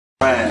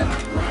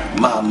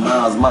My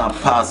moms, my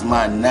pops,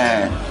 my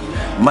nine.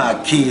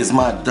 My kids,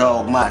 my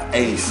dog, my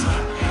ace.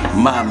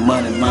 My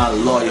money, my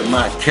lawyer,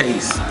 my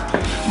case.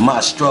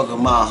 My struggle,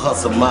 my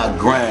hustle, my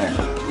grind.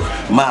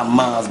 My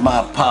moms,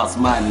 my pops,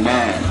 my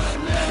nine.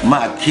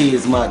 My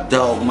kids, my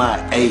dog,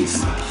 my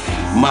ace.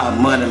 My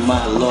money,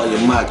 my lawyer,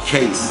 my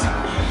case.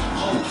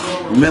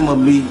 Remember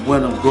me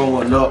when I'm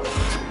growing up,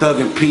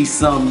 thugging peace,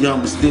 some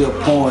young but still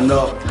pouring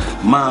up.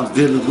 Mom's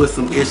dealing with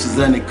some issues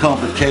and it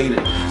complicated.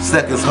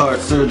 Seconds heart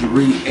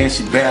surgery and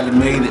she barely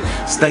made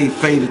it. Stay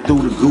faded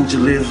through the Gucci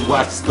lenses,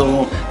 watch the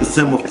storm.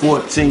 December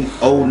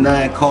 14th,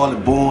 09, call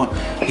it born.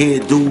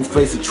 Head dude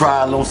face a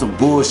trial on some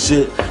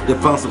bullshit. They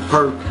found some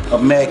perk, a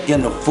Mac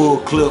in a full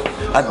clip.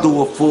 I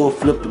do a full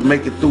flip to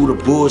make it through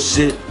the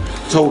bullshit.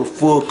 Told a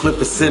full clip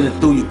and send it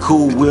through your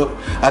cool whip.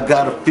 I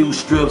got a few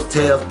strips,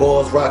 tabs,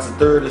 balls, rocks and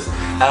 30s.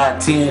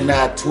 I-10,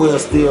 I-12,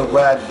 still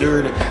ride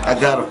dirty. I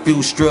got a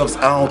few strips,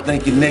 I don't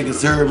think you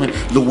niggas heard me.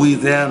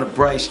 Louisiana,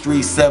 Bright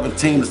Street,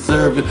 17 to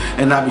serving.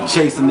 And I be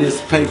chasing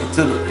this paper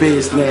till the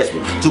feds snatch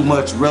me. Too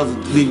much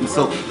relative leaving,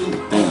 so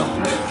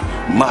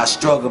damn. My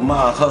struggle,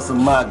 my hustle,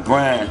 my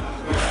grind.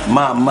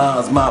 My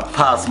moms, my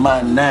pops,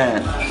 my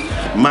nine.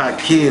 My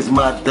kids,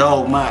 my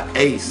dog, my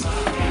ace.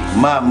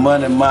 My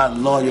money, my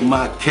lawyer,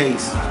 my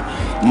case.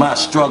 My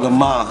struggle,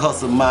 my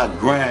hustle, my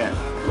grind.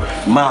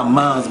 My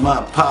moms,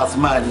 my pops,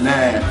 my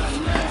nine.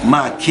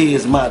 My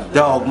kids, my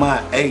dog,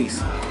 my ace.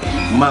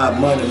 My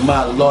money,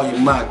 my lawyer,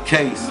 my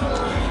case.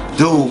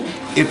 Dude,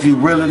 if you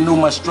really knew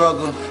my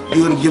struggle,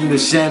 you would've given me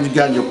the shame you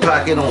got in your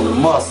pocket on the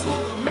muscle.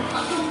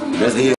 That's it.